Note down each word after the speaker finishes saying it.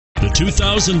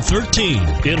2013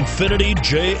 Infiniti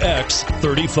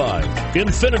JX35.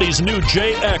 Infiniti's new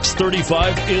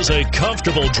JX35 is a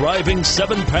comfortable driving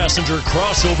 7-passenger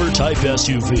crossover type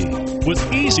SUV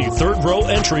with easy third-row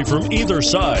entry from either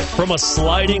side. From a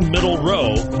sliding middle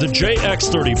row, the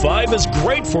JX35 is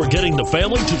great for getting the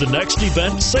family to the next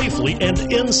event safely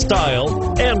and in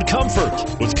style and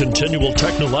comfort. With continual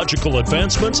technological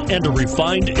advancements and a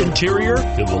refined interior,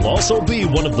 it will also be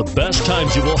one of the best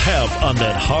times you will have on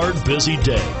that hard, busy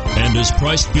day, and is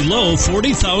priced below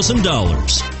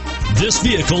 $40,000. This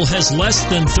vehicle has less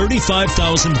than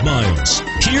 35,000 miles.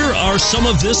 Here are some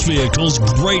of this vehicle's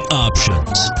great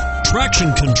options: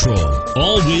 traction control,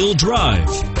 all-wheel drive,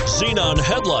 xenon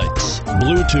headlights,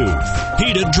 Bluetooth,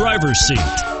 heated driver's seat,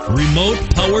 remote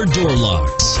power door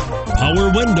locks,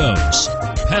 power windows,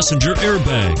 passenger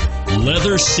airbag,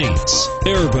 leather seats,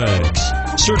 airbags.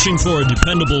 Searching for a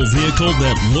dependable vehicle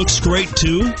that looks great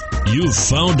too? You've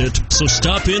found it, so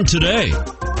stop in today.